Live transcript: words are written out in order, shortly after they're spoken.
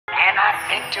and I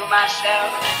think to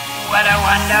myself, what a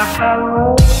wonderful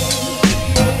world.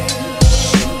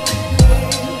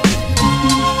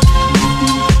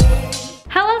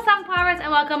 Hello sunflowers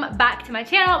and welcome back to my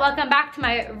channel. Welcome back to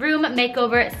my room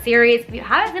makeover series. If you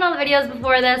haven't seen all the videos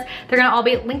before this, they're gonna all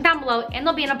be linked down below and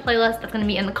they'll be in a playlist that's gonna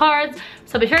be in the cards.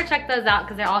 So be sure to check those out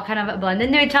because they all kind of blend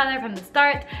into each other from the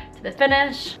start to the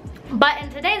finish. But in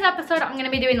today's episode, I'm gonna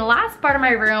be doing the last part of my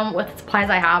room with the supplies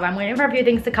I have. I'm waiting for a few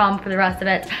things to come for the rest of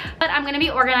it. But I'm gonna be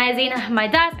organizing my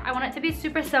desk. I want it to be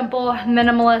super simple,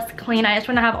 minimalist, clean. I just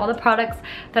wanna have all the products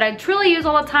that I truly use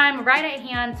all the time right at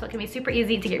hand so it can be super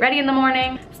easy to get ready in the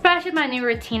morning. Especially with my new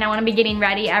routine, I wanna be getting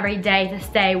ready every day to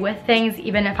stay with things,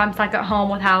 even if I'm stuck at home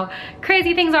with how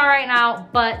crazy things are right now,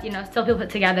 but you know, still feel put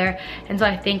together. And so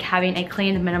I think having a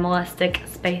clean, minimalistic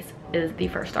space is the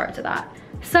first start to that.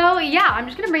 So yeah, I'm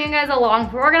just gonna bring you guys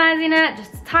along for organizing it,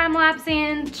 just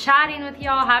time-lapsing, chatting with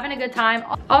y'all, having a good time.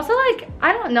 Also, like,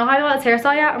 I don't know how to do this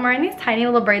hairstyle yet. I'm wearing these tiny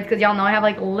little braids because y'all know I have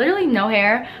like literally no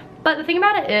hair. But the thing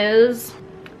about it is,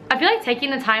 I feel like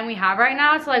taking the time we have right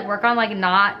now to like work on like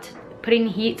not putting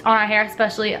heat on our hair,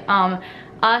 especially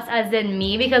us as in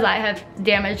me, because I have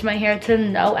damaged my hair to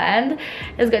no end,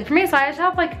 is good for me. So I just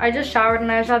have like, I just showered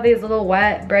and I just have these little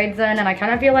wet braids in, and I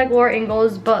kind of feel like Laura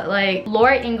Ingalls, but like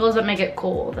Laura Ingalls would make it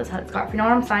cool with this headscarf, you know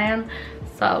what I'm saying?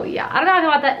 So yeah, I don't know how I feel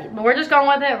about that, but we're just going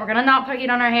with it. We're gonna not put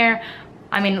heat on our hair.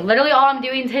 I mean, literally all I'm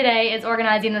doing today is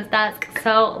organizing this desk,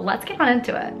 so let's get on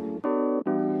into it.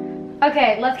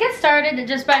 Okay, let's get started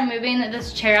just by moving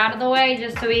this chair out of the way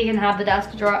just so we can have the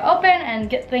desk drawer open and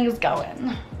get things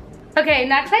going. Okay,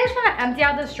 next I just want to empty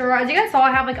out this drawer. As you guys saw,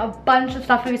 I have like a bunch of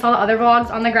stuff that we saw the other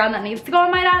vlogs on the ground that needs to go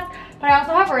on my desk. But I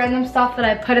also have random stuff that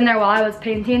I put in there while I was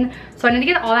painting. So I need to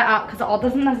get all that out because it all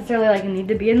doesn't necessarily like need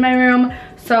to be in my room.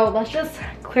 So let's just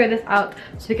clear this out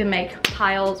so we can make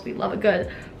piles. We love a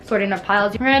good sorting of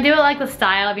piles. We're gonna do it like the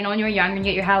style of, you know, when you were younger and you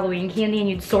get your Halloween candy and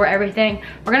you'd sort everything.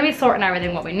 We're gonna be sorting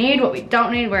everything, what we need, what we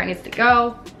don't need, where it needs to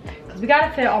go. Because we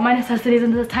gotta fit all my necessities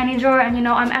into this tiny drawer, and you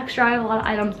know, I'm extra, I have a lot of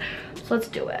items. So let's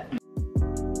do it.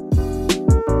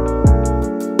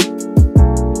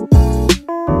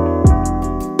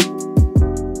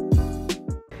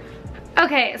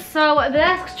 Okay, so the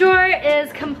desk drawer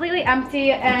is completely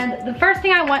empty, and the first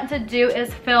thing I want to do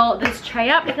is fill this tray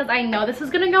up because I know this is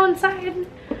gonna go inside.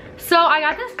 So I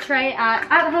got this tray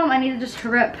at home. I need to just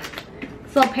rip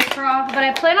this little paper off, but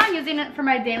I plan on using it for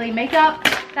my daily makeup.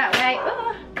 That way,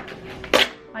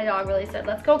 my dog really said,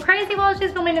 let's go crazy while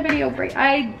she's filming a video. Great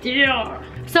idea.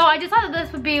 So I just thought that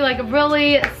this would be like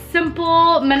really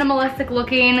simple, minimalistic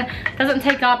looking, doesn't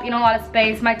take up, you know, a lot of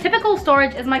space. My typical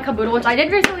storage is my caboodle, which I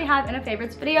did recently have in a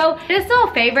favorites video. It is still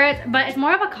a favorite, but it's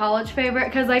more of a college favorite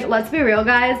because, like, let's be real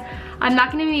guys, I'm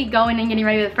not gonna be going and getting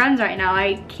ready with friends right now.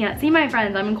 I can't see my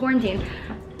friends, I'm in quarantine.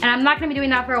 And I'm not gonna be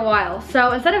doing that for a while.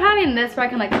 So instead of having this where I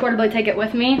can like portably take it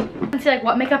with me and see like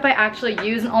what makeup I actually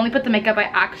use and only put the makeup I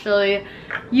actually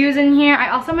use in here,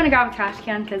 I also am gonna grab a trash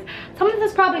can because some of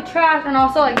this is probably trash, and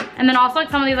also like,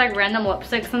 some of these like random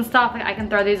lipsticks and stuff, like I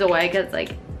can throw these away because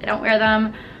like I don't wear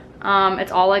them.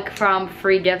 It's all like from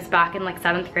free gifts back in like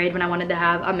 7th grade when I wanted to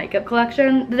have a makeup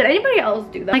collection. Did anybody else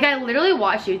do that? Like, I literally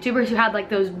watched YouTubers who had like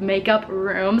those makeup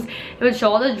rooms. It would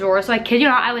show all the drawers, so I kid you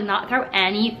not, I would not throw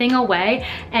anything away.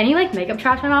 Any like makeup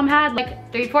trash my mom had,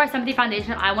 like 3-4 empty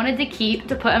foundation, I wanted to keep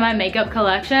to put in my makeup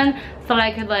collection so that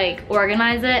I could like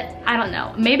organize it. I don't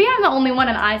know, maybe I'm the only one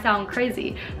and I sound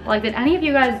crazy, but like, did any of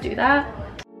you guys do that?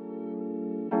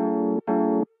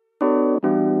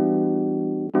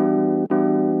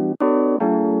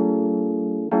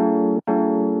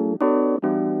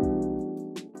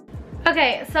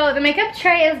 Okay, so the makeup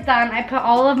tray is done. I put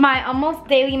all of my almost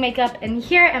daily makeup in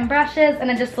here and brushes,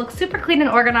 and it just looks super clean and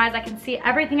organized. I can see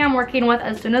everything I'm working with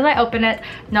as soon as I open it.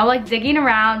 No like digging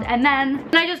around. And then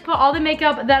I just put all the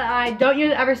makeup that I don't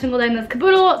use every single day in this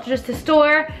caboodle just to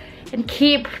store and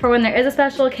keep for when there is a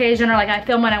special occasion, or like I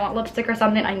film when I want lipstick or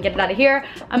something, I can get it out of here.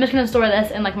 I'm just gonna store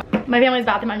this in like my family's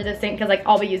bathroom under the sink because like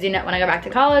I'll be using it when I go back to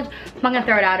college. I'm not gonna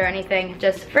throw it out or anything.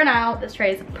 Just for now, this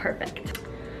tray is perfect.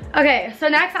 Okay, so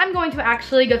next I'm going to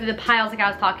actually go through the piles like I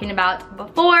was talking about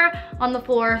before on the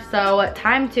floor. So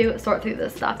time to sort through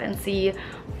this stuff and see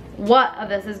what of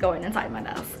this is going inside my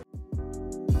desk.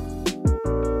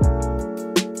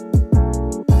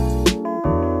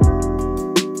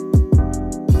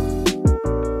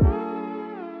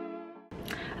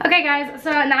 Okay guys,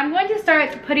 so now I'm going to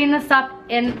start putting the stuff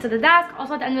into the desk.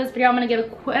 Also at the end of this video, I'm going to give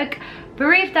a quick,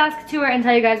 brief desk tour and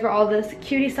tell you guys where all this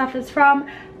cutie stuff is from.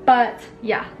 But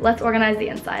yeah, let's organize the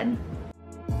inside.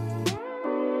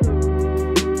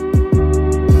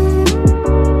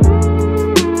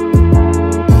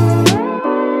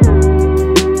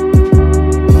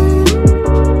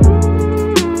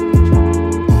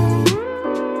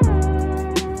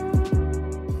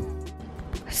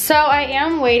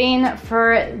 been waiting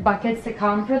for buckets to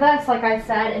come for this, like I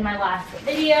said in my last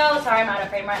video. Sorry, I'm out of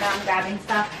frame right now, I'm grabbing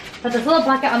stuff. But this little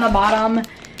bucket on the bottom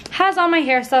has all my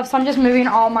hair stuff, so I'm just moving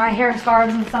all my hair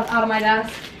scarves and stuff out of my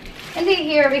desk into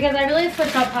here because I really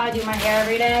switch up how I do my hair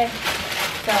every day.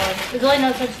 So there's really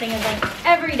no such thing as like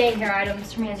everyday hair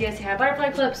items for me. As you guys see, I have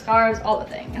butterfly clips, scarves, all the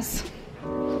things.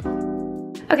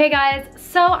 Okay guys,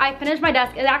 so I finished my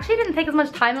desk. It actually didn't take as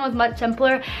much time and was much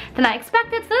simpler than I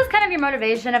expected. So this is kind of your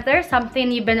motivation. If there's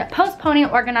something you've been postponing,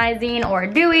 organizing, or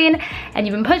doing, and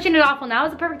you've been pushing it off, well now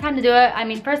is the perfect time to do it. I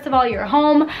mean, first of all, you're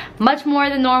home much more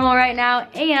than normal right now.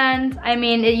 And I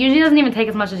mean, it usually doesn't even take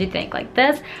as much as you think. Like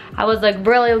this, I was like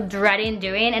really dreading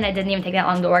doing, and it didn't even take that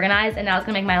long to organize. And now it's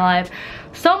gonna make my life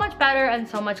so much better and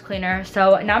so much cleaner.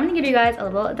 So now I'm gonna give you guys a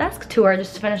little desk tour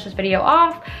just to finish this video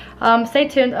off. Stay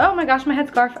tuned. Oh my gosh, my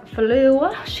headscarf flew.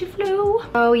 She flew.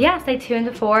 Oh yeah, stay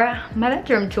tuned for my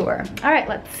bedroom tour. All right,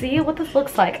 let's see what this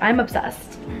looks like. I'm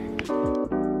obsessed.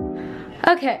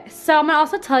 Okay, so I'm gonna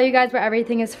also tell you guys where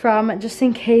everything is from, just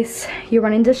in case you're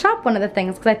running to shop one of the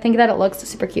things, because I think that it looks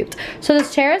super cute. So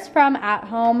this chair is from At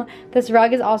Home. This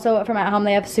rug is also from At Home.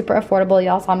 They have super affordable.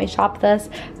 Y'all saw me shop this,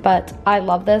 but I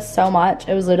love this so much.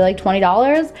 It was literally like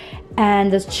 $20.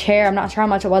 And this chair, I'm not sure how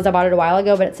much it was. I bought it a while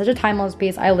ago, but it's such a timeless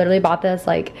piece. I literally bought this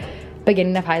like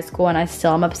beginning of high school, and I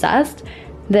still am obsessed.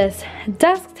 This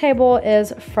desk table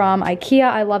is from IKEA.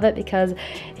 I love it because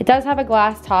it does have a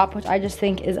glass top, which I just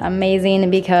think is amazing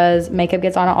because makeup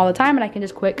gets on it all the time and I can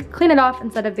just quick clean it off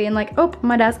instead of being like, oh,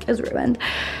 my desk is ruined.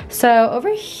 So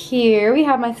over here, we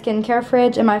have my skincare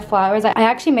fridge and my flowers. I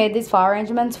actually made these flower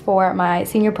arrangements for my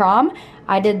senior prom.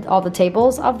 I did all the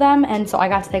tables of them, and so I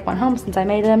got to take one home since I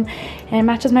made them, and it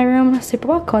matches my room super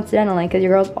well, coincidentally, because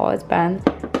your girl's always been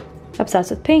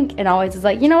obsessed with pink and always is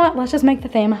like, you know what, let's just make the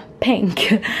theme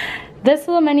pink. This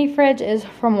little mini fridge is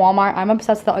from Walmart. I'm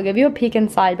obsessed with it. I'll give you a peek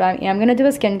inside, but I am gonna do a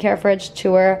skincare fridge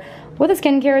tour with a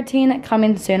skincare routine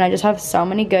coming soon. I just have so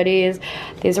many goodies.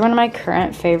 These are one of my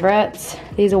current favorites.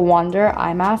 These Wonder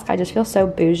eye masks. I just feel so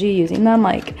bougie using them,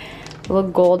 like little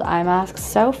gold eye masks,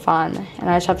 so fun. And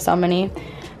I just have so many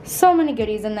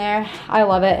goodies in there. I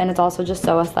love it, and it's also just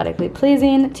so aesthetically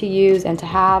pleasing to use and to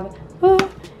have. Ooh.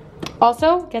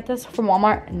 Also, get this from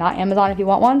Walmart, not Amazon if you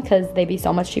want one, because they'd be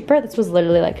so much cheaper. This was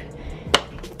literally like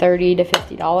 $30 to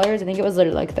 $50. I think it was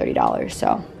literally like $30,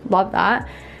 so love that.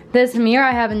 This mirror,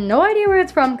 I have no idea where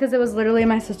it's from because it was literally in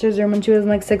my sister's room when she was in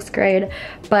like 6th grade,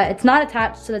 but it's not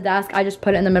attached to the desk. I just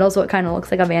put it in the middle so it kind of looks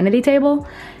like a vanity table.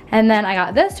 And then I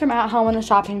got this from At Home in the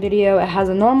shopping video. It has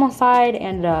a normal side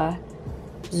and a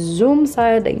zoom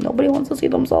side. Like, nobody wants to see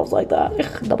themselves like that.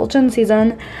 Ugh, double chin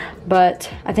season, but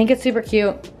I think it's super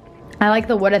cute. I like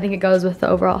the wood. I think it goes with the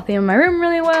overall theme of my room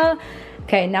really well.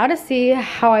 Okay, now to see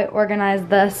how I organize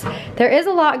this. There is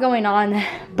a lot going on,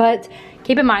 but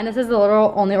keep in mind this is the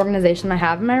literal only organization I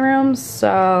have in my room.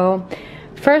 So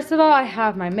first of all, I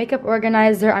have my makeup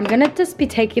organizer. I'm gonna just be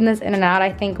taking this in and out,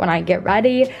 I think, when I get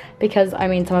ready, because I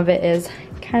mean some of it is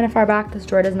kind of far back. This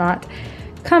drawer does not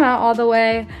come out all the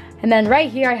way. And then right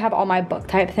here I have all my book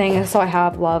type things. So I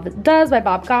have Love Does by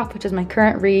Bob Goff, which is my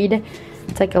current read.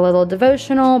 It's like a little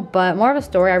devotional, but more of a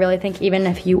story. I really think even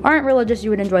if you aren't religious, you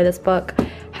would enjoy this book.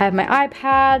 I have my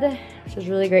iPad, which is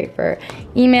really great for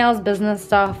emails, business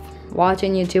stuff,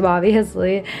 watching YouTube,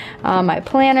 obviously. My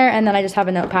planner, and then I just have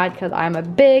a notepad because I'm a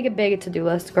big to-do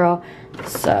list girl.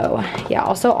 So yeah,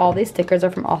 also all these stickers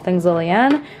are from All Things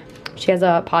Lillian. She has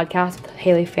a podcast with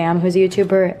Haley Pham, who's a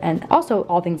YouTuber, and also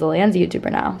All Things Lillian's a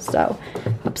YouTuber now. So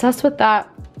obsessed with that.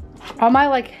 All my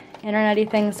like internet-y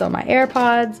things, so my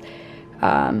AirPods,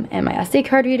 and my SD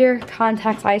card reader,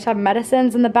 contacts. I just have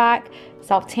medicines in the back,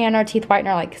 self-tanner, teeth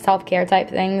whitener, like self-care type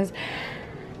things.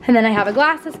 And then I have a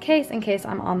glasses case in case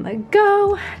I'm on the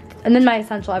go. And then my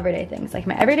essential everyday things, like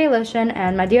my everyday lotion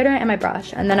and my deodorant and my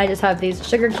brush. And then I just have these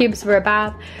sugar cubes for a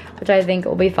bath, which I think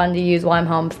will be fun to use while I'm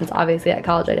home, since obviously at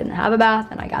college I didn't have a bath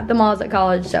and I got them while I was at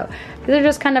college. So these are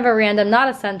just kind of a random, not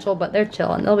essential, but they're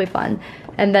chill and they'll be fun.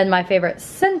 And then my favorite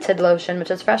scented lotion,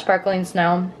 which is Fresh Sparkling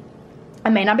Snow. It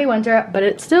may not be winter, but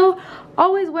it still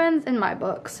always wins in my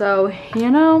book. So, you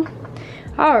know,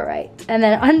 all right. And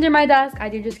then under my desk, I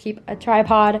do just keep a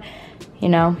tripod, you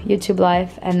know, YouTube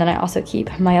life. And then I also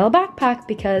keep my yellow backpack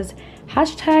because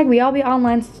hashtag we all be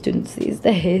online students these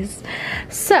days.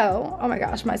 So, oh my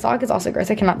gosh, my sock is also gross.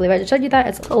 I cannot believe I just showed you that.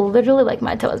 It's literally like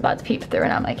my toe is about to peep through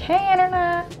and I'm like, hey,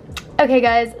 internet. Okay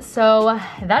guys, so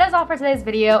that is all for today's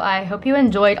video. I hope you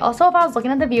enjoyed. Also, if I was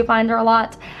looking at the viewfinder a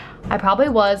lot, I probably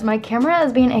was. My camera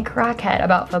is being a crackhead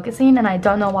about focusing and I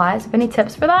don't know why. So if any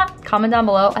tips for that, comment down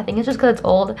below. I think it's just because it's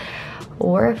old.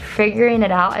 Or figuring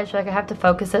it out. I feel like I have to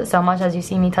focus it so much as you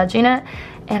see me touching it.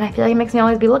 And I feel like it makes me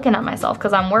always be looking at myself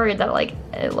because I'm worried that like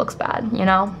it looks bad, you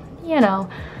know? You know.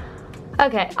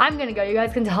 Okay, I'm gonna go. You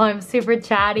guys can tell I'm super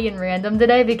chatty and random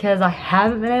today because I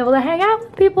haven't been able to hang out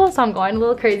with people, so I'm going a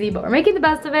little crazy, but we're making the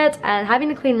best of it, and having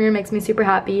a clean room makes me super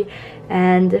happy,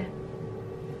 and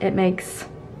it makes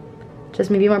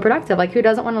just me be more productive. Like, who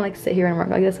doesn't want to like sit here and work?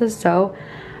 Like, this is so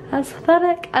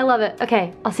aesthetic. I love it.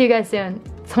 Okay, I'll see you guys soon.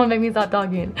 Someone make me stop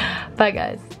talking. Bye,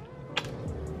 guys.